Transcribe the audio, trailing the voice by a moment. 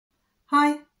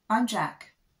Hi, I'm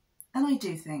Jack, and I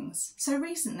do things. So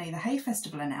recently the Hay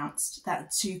Festival announced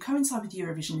that to coincide with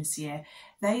Eurovision this year,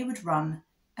 they would run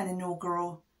an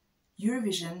inaugural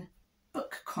Eurovision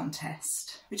Book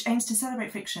Contest, which aims to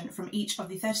celebrate fiction from each of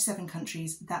the 37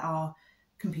 countries that are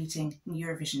competing in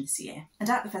Eurovision this year. And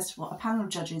at the festival, a panel of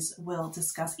judges will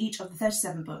discuss each of the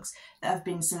 37 books that have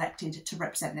been selected to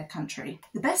represent their country.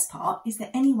 The best part is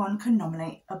that anyone can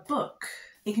nominate a book.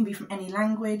 It can be from any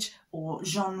language or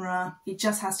genre. It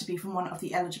just has to be from one of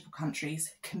the eligible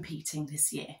countries competing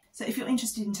this year. So if you're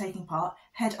interested in taking part,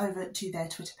 head over to their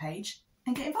Twitter page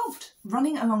and get involved.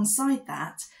 Running alongside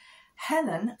that,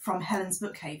 Helen from Helen's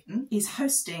Bookhaven is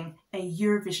hosting a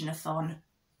Eurovisionathon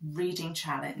reading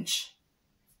challenge.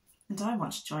 And I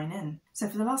want to join in. So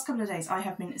for the last couple of days, I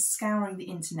have been scouring the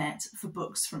internet for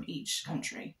books from each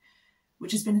country,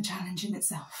 which has been a challenge in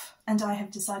itself. And I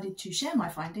have decided to share my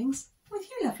findings with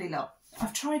you lovely lot.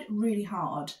 I've tried really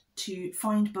hard to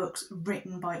find books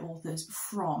written by authors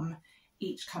from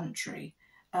each country,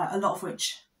 a lot of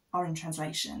which are in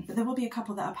translation, but there will be a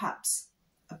couple that are perhaps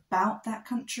about that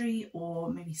country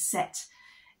or maybe set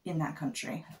in that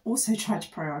country. I've also tried to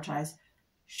prioritise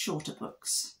shorter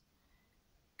books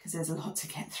because there's a lot to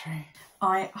get through.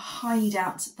 I highly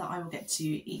doubt that I will get to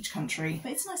each country,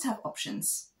 but it's nice to have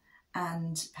options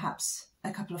and perhaps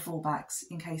a couple of fallbacks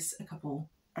in case a couple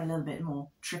are a little bit more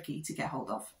tricky to get hold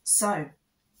of. So,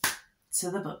 to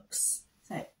the books.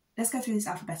 So, let's go through this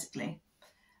alphabetically.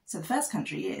 So the first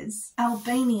country is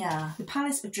Albania, The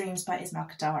Palace of Dreams by Ismail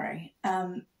Kadare.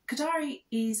 Kadare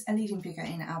is a leading figure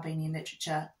in Albanian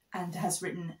literature and has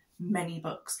written many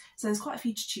books. So there's quite a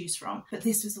few to choose from, but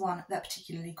this was the one that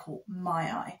particularly caught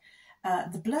my eye.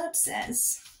 The blurb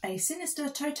says, a sinister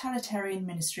totalitarian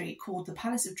ministry called the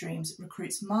Palace of Dreams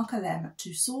recruits Margo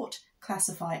to sort,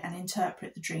 classify and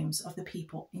interpret the dreams of the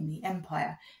people in the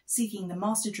empire, seeking the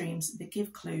master dreams that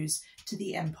give clues to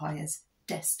the empire's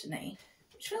destiny.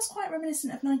 Which feels quite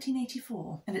reminiscent of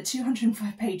 1984, and at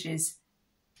 205 pages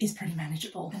is pretty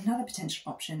manageable. Another potential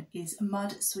option is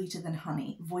Mud Sweeter Than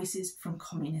Honey, Voices from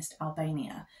Communist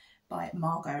Albania by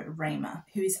Margo, Rejmer,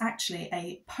 who is actually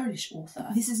a Polish author.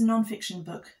 This is a non-fiction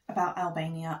book about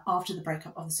Albania after the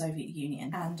breakup of the Soviet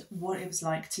Union and what it was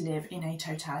like to live in a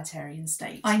totalitarian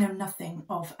state. I know nothing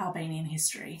of Albanian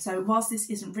history, so whilst this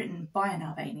isn't written by an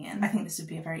Albanian, I think this would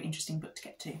be a very interesting book to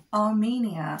get to.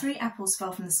 Armenia, Three Apples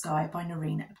Fell from the Sky by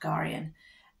Narine, Abgaryan.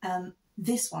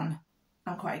 This one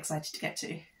I'm quite excited to get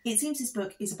to. It seems this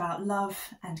book is about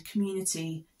love and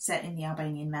community set in the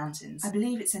Albanian mountains. I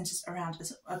believe it centres around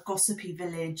a gossipy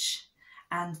village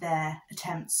and their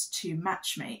attempts to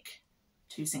matchmake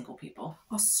two single people.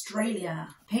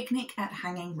 Australia, Picnic at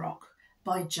Hanging Rock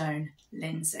by Joan,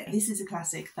 Lindsay. This is a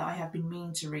classic that I have been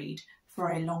meaning to read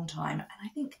for a long time, and I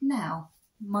think now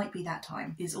might be that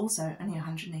time. It is also only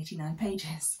 189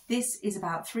 pages. This is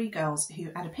about three girls who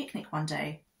at a picnic one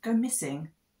day go missing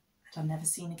I'm never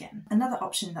seen again. Another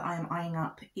option that I am eyeing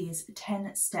up is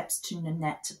 10 Steps to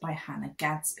Nanette by Hannah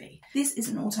Gadsby. This is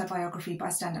an autobiography by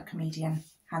stand-up comedian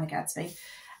Hannah Gadsby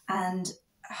and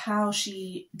how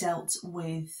she dealt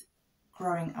with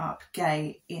growing up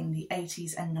gay in the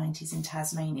 80s and 90s in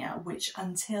Tasmania, which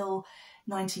until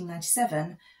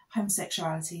 1997,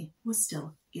 homosexuality was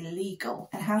still illegal,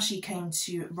 and how she came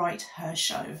to write her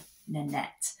show,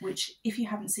 Nanette, which if you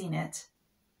haven't seen it,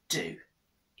 do.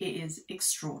 It is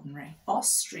extraordinary.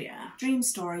 Austria, Dream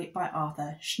Story by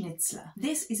Arthur Schnitzler.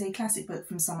 This is a classic book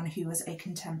from someone who was a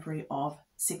contemporary of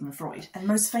Sigmund Freud. And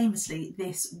most famously,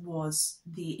 this was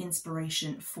the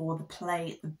inspiration for the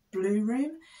play The Blue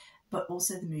Room, but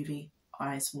also the movie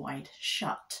Eyes Wide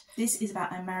Shut. This is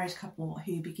about a married couple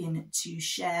who begin to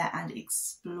share and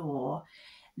explore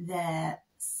their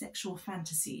sexual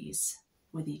fantasies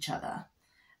with each other.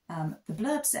 The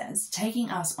blurb says, taking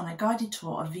us on a guided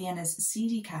tour of Vienna's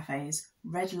seedy cafes,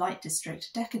 red light district,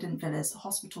 decadent villas,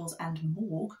 hospitals and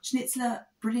morgue, Schnitzler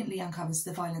brilliantly uncovers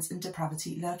the violence and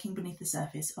depravity lurking beneath the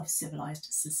surface of civilised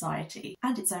society.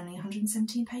 And it's only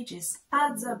 117 pages.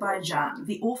 Azerbaijan,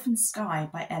 The Orphan Sky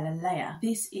by Leya.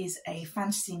 This is a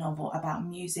fantasy novel about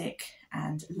music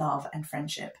and love and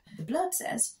friendship. The blurb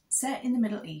says, set in the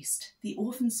Middle East, The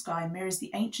Orphan Sky mirrors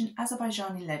the ancient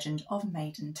Azerbaijani legend of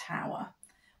Maiden Tower.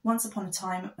 Once upon a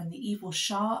time, when the evil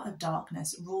Shah of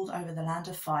Darkness ruled over the land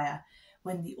of fire,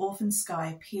 when the orphan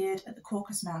sky peered at the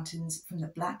Caucasus Mountains from the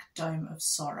black dome of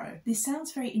sorrow. This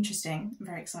sounds very interesting and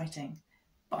very exciting,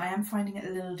 but I am finding it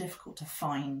a little difficult to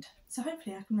find, so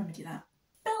hopefully I can remedy that.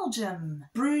 Belgium,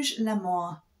 Bruges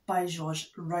L'Amour by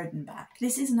Georges Rodenbach.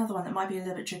 This is another one that might be a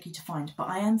little bit tricky to find, but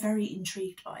I am very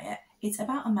intrigued by it. It's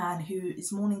about a man who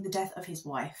is mourning the death of his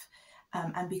wife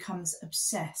and becomes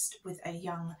obsessed with a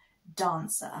young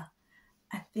dancer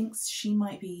and thinks she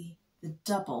might be the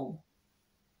double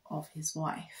of his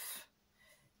wife,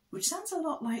 which sounds a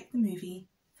lot like the movie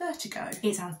Vertigo.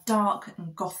 It sounds dark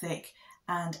and gothic,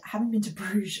 and having been to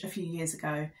Bruges a few years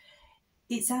ago,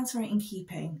 it sounds very in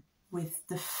keeping with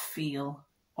the feel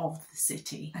of the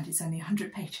city, and it's only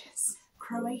 100 pages.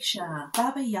 Croatia.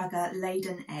 Baba Yaga laid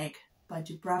an egg by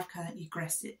Dubravka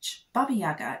Ugresic. Baba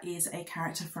Yaga is a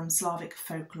character from Slavic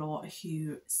folklore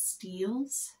who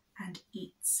steals and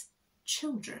eats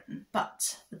children.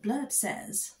 But the blurb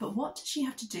says, but what does she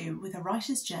have to do with a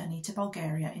writer's journey to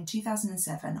Bulgaria in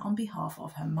 2007 on behalf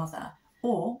of her mother?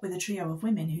 Or with a trio of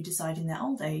women who decide in their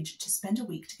old age to spend a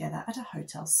week together at a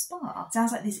hotel spa?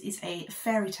 Sounds like this is a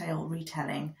fairy tale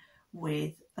retelling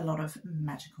with a lot of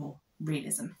magical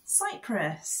realism.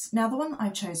 Cyprus. Now the one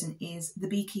I've chosen is The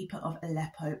Beekeeper of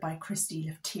Aleppo by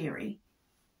Christie,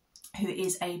 who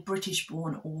is a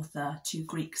British-born author to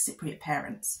Greek Cypriot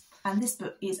parents. And this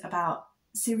book is about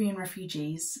Syrian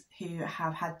refugees who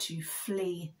have had to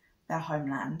flee their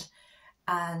homeland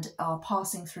and are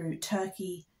passing through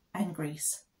Turkey and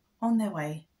Greece on their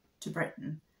way to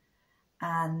Britain.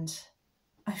 And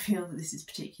I feel that this is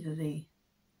particularly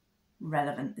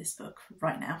relevant, this book,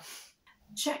 right now.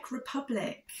 Czech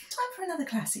Republic. Time for another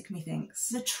classic, methinks.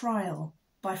 The Trial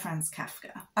by Franz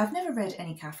Kafka. I've never read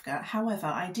any Kafka, however,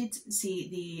 I did see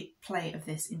the play of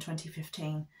this in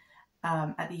 2015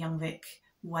 at the Young Vic,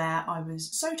 where I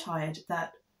was so tired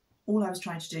that all I was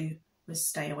trying to do was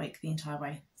stay awake the entire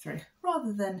way through,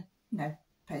 rather than,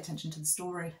 pay attention to the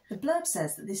story. The blurb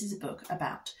says that this is a book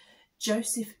about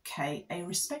Joseph K., a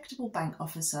respectable bank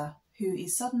officer who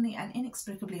is suddenly and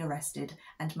inexplicably arrested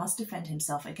and must defend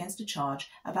himself against a charge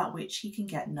about which he can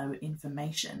get no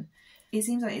information. It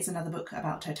seems like it's another book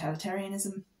about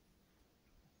totalitarianism,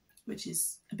 which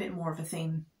is a bit more of a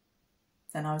theme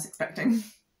than I was expecting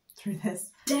through this.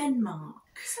 Denmark.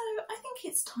 So I think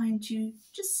it's time to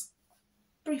just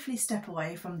briefly step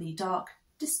away from the dark,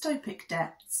 dystopic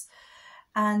depths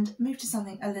and move to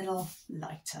something a little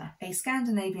lighter. A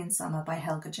Scandinavian Summer by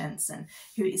Helga Jensen,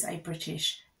 who is a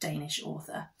British-Danish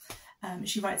author.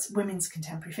 She writes women's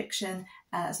contemporary fiction,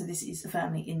 so this is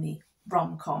firmly in the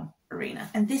rom-com arena.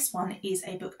 And this one is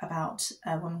a book about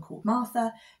a woman called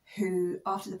Martha, who,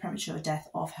 after the premature death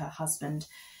of her husband,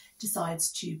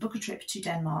 decides to book a trip to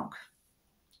Denmark,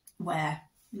 where,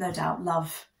 no doubt,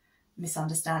 love,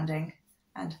 misunderstanding,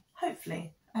 and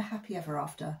hopefully a happy ever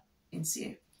after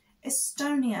ensue.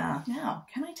 Estonia. Now,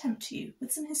 can I tempt you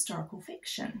with some historical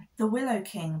fiction? The Willow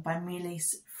King by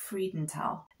Melis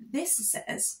Friedenthal. This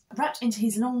says, wrapped into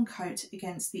his long coat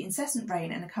against the incessant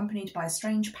rain and accompanied by a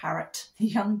strange parrot, the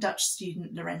young Dutch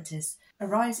student Laurentius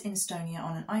arrives in Estonia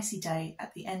on an icy day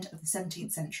at the end of the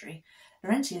 17th century.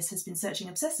 Laurentius has been searching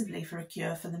obsessively for a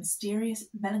cure for the mysterious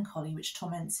melancholy which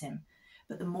torments him.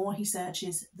 But the more he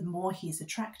searches, the more he is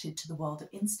attracted to the world of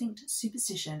instinct,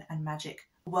 superstition and magic,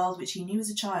 a world which he knew as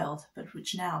a child, but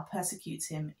which now persecutes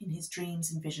him in his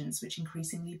dreams and visions which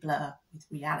increasingly blur with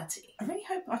reality. I really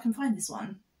hope I can find this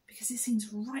one, because it seems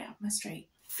right up my street.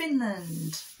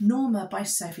 Finland. Norma by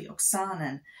Sophie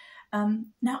Oksanen.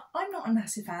 Now, I'm not a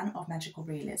massive fan of magical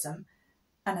realism.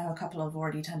 I know a couple have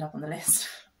already turned up on the list,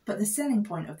 but the selling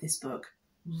point of this book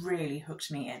really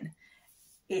hooked me in.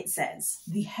 It says,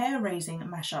 the hair-raising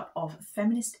mashup of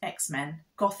feminist X-Men,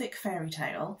 gothic fairy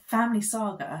tale, family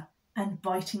saga, and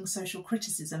biting social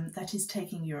criticism that is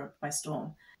taking Europe by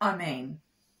storm. I mean,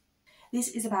 this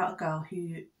is about a girl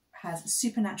who has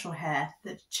supernatural hair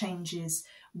that changes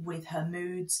with her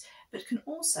moods, but can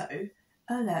also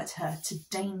alert her to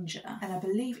danger. And I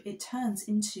believe it turns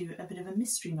into a bit of a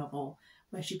mystery novel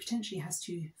where she potentially has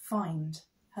to find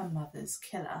her mother's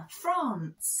killer.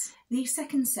 France. The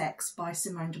Second Sex by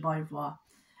Simone de Beauvoir.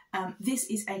 This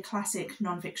is a classic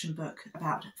non-fiction book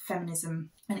about feminism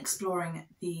and exploring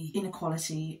the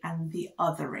inequality and the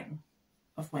othering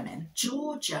of women.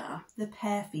 Georgia. The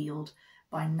Pear Field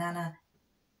by Nana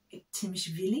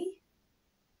Timishvili.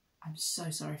 I'm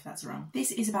so sorry if that's wrong.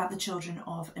 This is about the children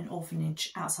of an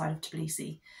orphanage outside of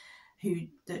Tbilisi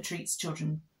that treats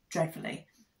children dreadfully.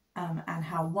 And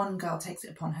how one girl takes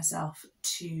it upon herself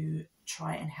to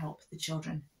try and help the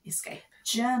children escape.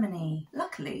 Germany.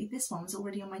 Luckily, this one was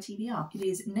already on my TBR. It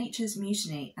is Nature's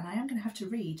Mutiny, and I am going to have to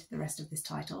read the rest of this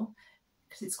title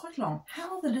because it's quite long.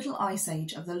 How the Little Ice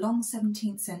Age of the long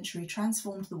 17th century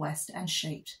transformed the West and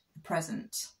shaped the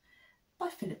present, by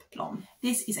Philip Blom.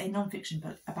 This is a non-fiction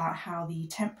book about how the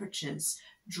temperatures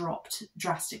dropped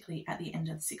drastically at the end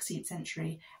of the 16th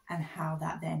century and how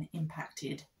that then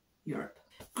impacted Europe.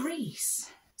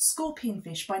 Greece.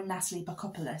 Scorpionfish by Natalie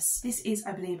Bakopoulos. This is,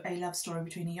 I believe, a love story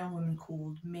between a young woman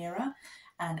called Mira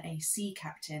and a sea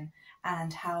captain,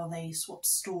 and how they swap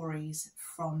stories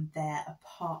from their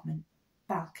apartment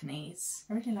balconies.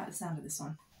 I really like the sound of this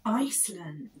one.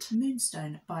 Iceland,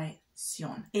 Moonstone by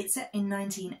Joan. It's set in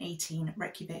 1918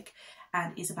 Reykjavik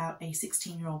and is about a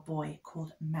 16-year-old boy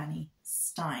called Manny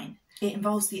Stein. It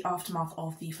involves the aftermath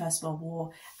of the First World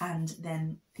War and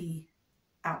then the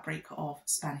outbreak of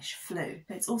Spanish flu.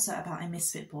 But it's also about a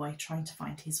misfit boy trying to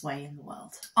find his way in the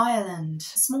world. Ireland,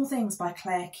 Small Things by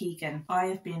Claire Keegan. I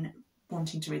have been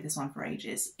wanting to read this one for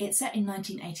ages. It's set in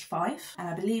 1985 and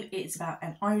I believe it's about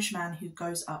an Irish man who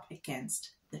goes up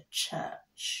against the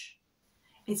church.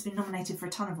 It's been nominated for a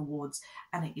ton of awards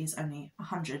and it is only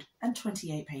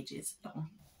 128 pages long.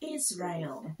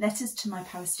 Israel, Letters to My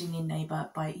Palestinian Neighbour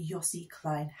by Yossi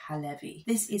Klein Halevi.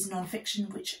 This is non-fiction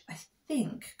which I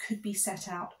think could be set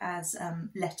out as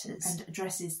letters and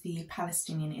addresses the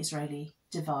Palestinian-Israeli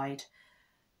divide,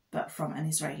 but from an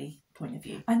Israeli point of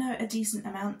view. I know a decent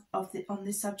amount on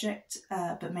this subject,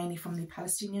 but mainly from the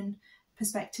Palestinian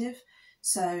perspective,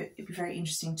 so it'd be very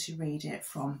interesting to read it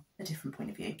from a different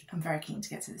point of view. I'm very keen to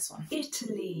get to this one.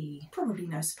 Italy, probably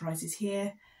no surprises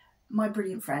here. My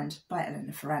Brilliant Friend by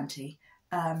Elena Ferranti.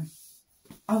 I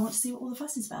want to see what all the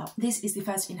fuss is about. This is the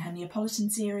first in her Neapolitan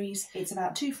series. It's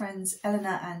about two friends,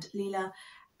 Elena and Leya,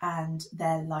 and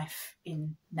their life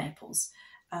in Naples.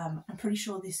 I'm pretty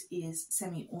sure this is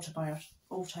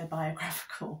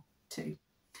semi-autobiographical too.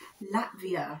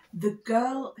 Latvia, The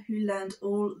Girl Who Learned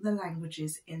All the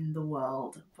Languages in the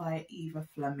World by Eva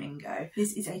Flamingo.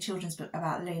 This is a children's book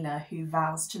about Leya who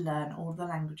vows to learn all the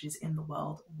languages in the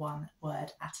world one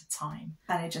word at a time.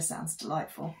 And it just sounds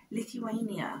delightful.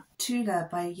 Lithuania, Tula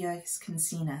by Jurgis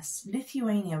Kansinas.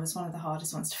 Lithuania was one of the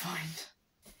hardest ones to find.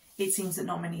 It seems that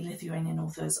not many Lithuanian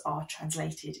authors are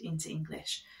translated into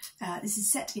English. This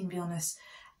is set in Vilnius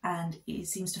and it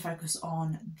seems to focus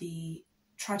on the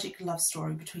tragic love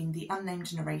story between the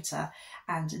unnamed narrator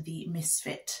and the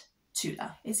misfit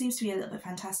Tula. It seems to be a little bit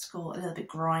fantastical, a little bit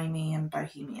grimy and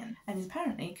bohemian, and is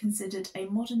apparently considered a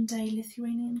modern-day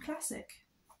Lithuanian classic.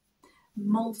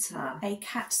 Malta, A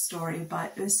Cat Story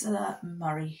by Ursula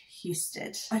Murray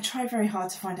Husted. I tried very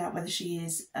hard to find out whether she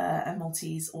is a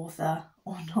Maltese author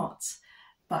or not,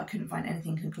 but I couldn't find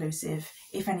anything conclusive.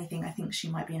 If anything, I think she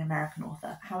might be an American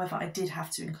author. However, I did have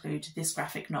to include this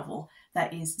graphic novel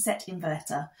that is set in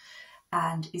Valletta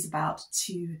and is about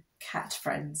two cat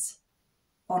friends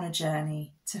on a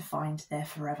journey to find their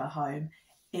forever home.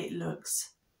 It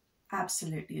looks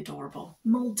absolutely adorable.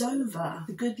 Moldova,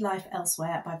 The Good Life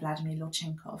Elsewhere by Vladimir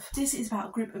Lorchenkov. This is about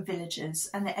a group of villagers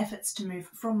and their efforts to move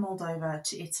from Moldova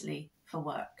to Italy for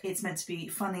work. It's meant to be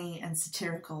funny and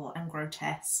satirical and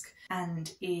grotesque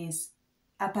and is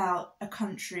about a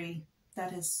country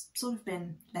that has sort of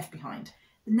been left behind.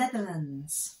 The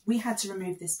Netherlands. We Had to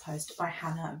Remove This Post by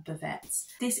Hannah Bevets.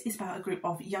 This is about a group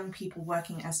of young people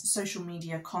working as social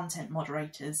media content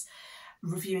moderators,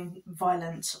 reviewing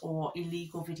violent or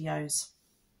illegal videos.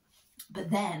 But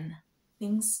then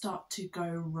things start to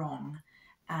go wrong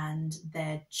and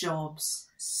their jobs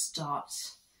start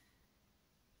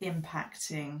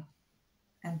impacting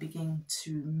and begin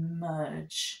to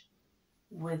merge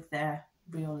with their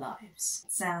real lives.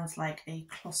 Sounds like a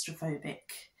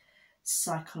claustrophobic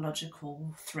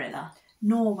psychological thriller.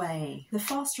 Norway, The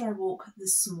Faster I Walk, The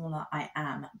Smaller I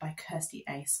Am by Kirsty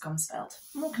A. Skomsfeld.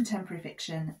 More contemporary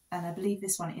fiction, and I believe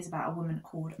this one is about a woman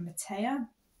called Matea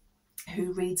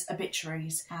who reads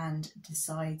obituaries and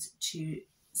decides to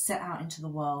set out into the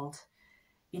world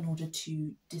in order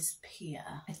to disappear.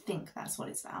 I think that's what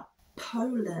it's about.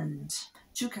 Poland,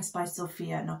 Jukas by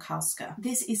Zofia Nokowska.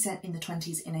 This is set in the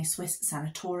 20s in a Swiss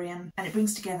sanatorium, and it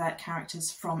brings together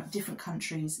characters from different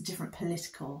countries, different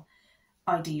political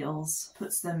ideals,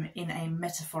 puts them in a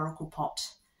metaphorical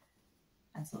pot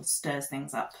and sort of stirs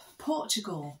things up.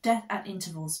 Portugal, Death at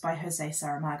Intervals by Jose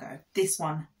Saramago. This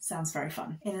one sounds very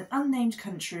fun. In an unnamed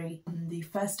country, on the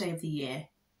first day of the year,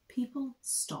 people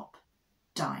stop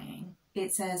dying.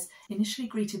 It says, initially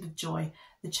greeted with joy,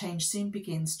 the change soon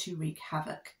begins to wreak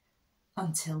havoc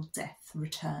until death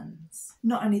returns.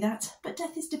 Not only that, but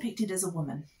death is depicted as a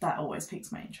woman. That always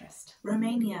piques my interest.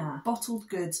 Romania, Bottled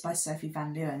Goods by Sophie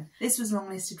van Leeuwen. This was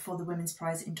longlisted for the Women's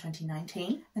Prize in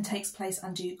 2019 and takes place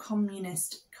under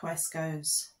communist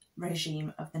Ceausescu's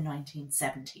regime of the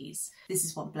 1970s. This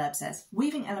is what the blurb says.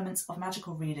 Weaving elements of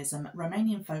magical realism,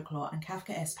 Romanian folklore and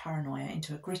Kafkaesque paranoia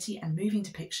into a gritty and moving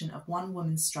depiction of one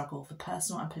woman's struggle for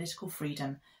personal and political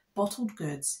freedom, Bottled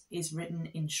Goods is written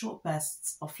in short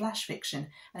bursts of flash fiction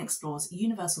and explores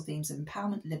universal themes of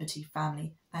empowerment, liberty,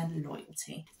 family and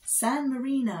loyalty. San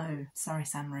Marino. Sorry,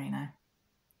 San Marino.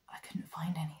 I couldn't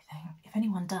find anything. If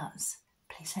anyone does,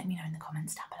 please let me know in the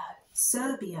comments down below.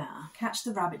 Serbia, Catch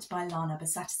the Rabbit by Lana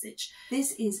Basaticic.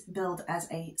 This is billed as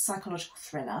a psychological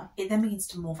thriller. It then begins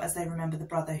to morph as they remember the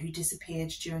brother who disappeared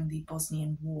during the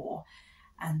Bosnian War,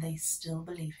 and they still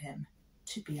believe him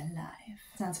to be alive.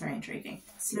 Sounds very intriguing.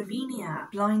 Slovenia,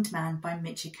 Blind Man by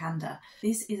Mitja Kanda.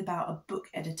 This is about a book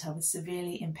editor with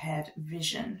severely impaired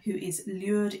vision who is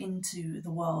lured into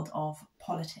the world of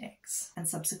politics and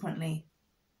subsequently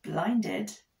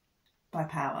blinded by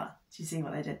power. Do you see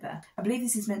what they did there? I believe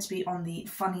this is meant to be on the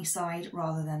funny side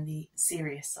rather than the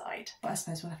serious side, but I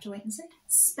suppose we'll have to wait and see.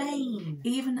 Spain,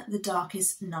 Even the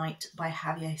Darkest Night by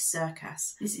Javier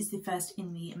Cercas. This is the first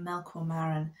in the Melchor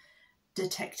Marin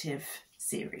detective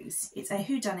series. It's a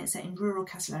whodunit set in rural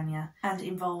Catalonia and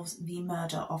involves the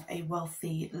murder of a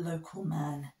wealthy local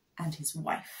man and his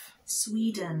wife.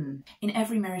 Sweden, In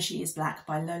Every Mirror She Is Black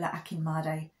by Lola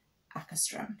Akinmade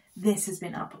Ackerström. This has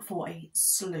been up for a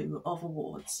slew of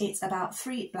awards. It's about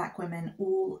 3 black women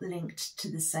all linked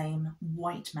to the same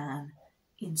white man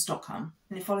in Stockholm,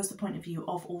 and it follows the point of view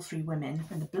of all 3 women,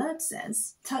 and the blurb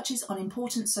says, touches on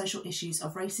important social issues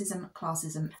of racism,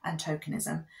 classism and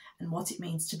tokenism, and what it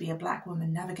means to be a black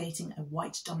woman navigating a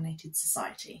white-dominated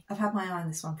society. I've had my eye on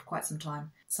this one for quite some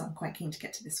time, so I'm quite keen to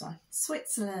get to this one.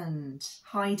 Switzerland,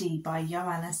 Heidi by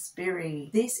Joanna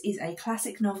Spiri. This is a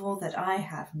classic novel that I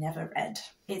have never read.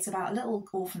 It's about a little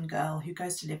orphan girl who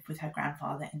goes to live with her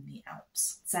grandfather in the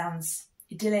Alps. Sounds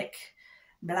idyllic,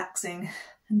 relaxing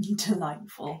and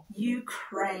delightful.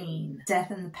 Ukraine,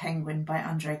 Death and the Penguin by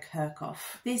Andrei Kirkov.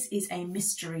 This is a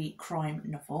mystery crime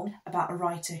novel about a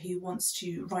writer who wants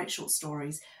to write short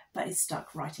stories but is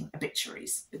stuck writing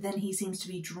obituaries. But then he seems to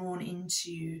be drawn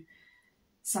into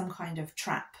some kind of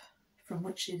trap from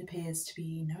which it appears to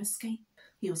be no escape.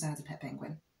 He also has a pet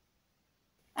penguin.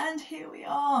 And here we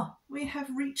are. We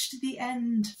have reached the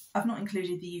end. I've not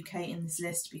included the UK in this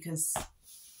list because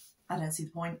I don't see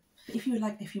the point. If you would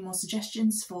like a few more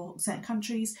suggestions for certain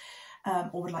countries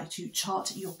or would like to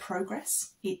chart your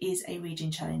progress, it is a region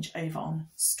challenge over on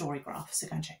Storygraph, so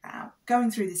go and check that out.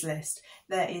 Going through this list,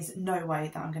 there is no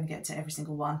way that I'm going to get to every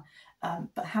single one,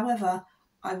 but however,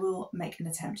 I will make an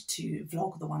attempt to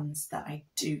vlog the ones that I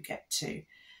do get to.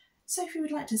 So if you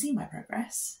would like to see my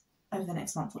progress over the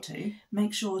next month or 2,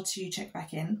 make sure to check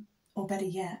back in, or better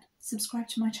yet, subscribe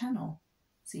to my channel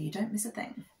so you don't miss a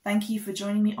thing. Thank you for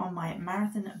joining me on my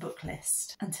marathon book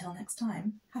list. Until next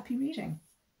time, happy reading.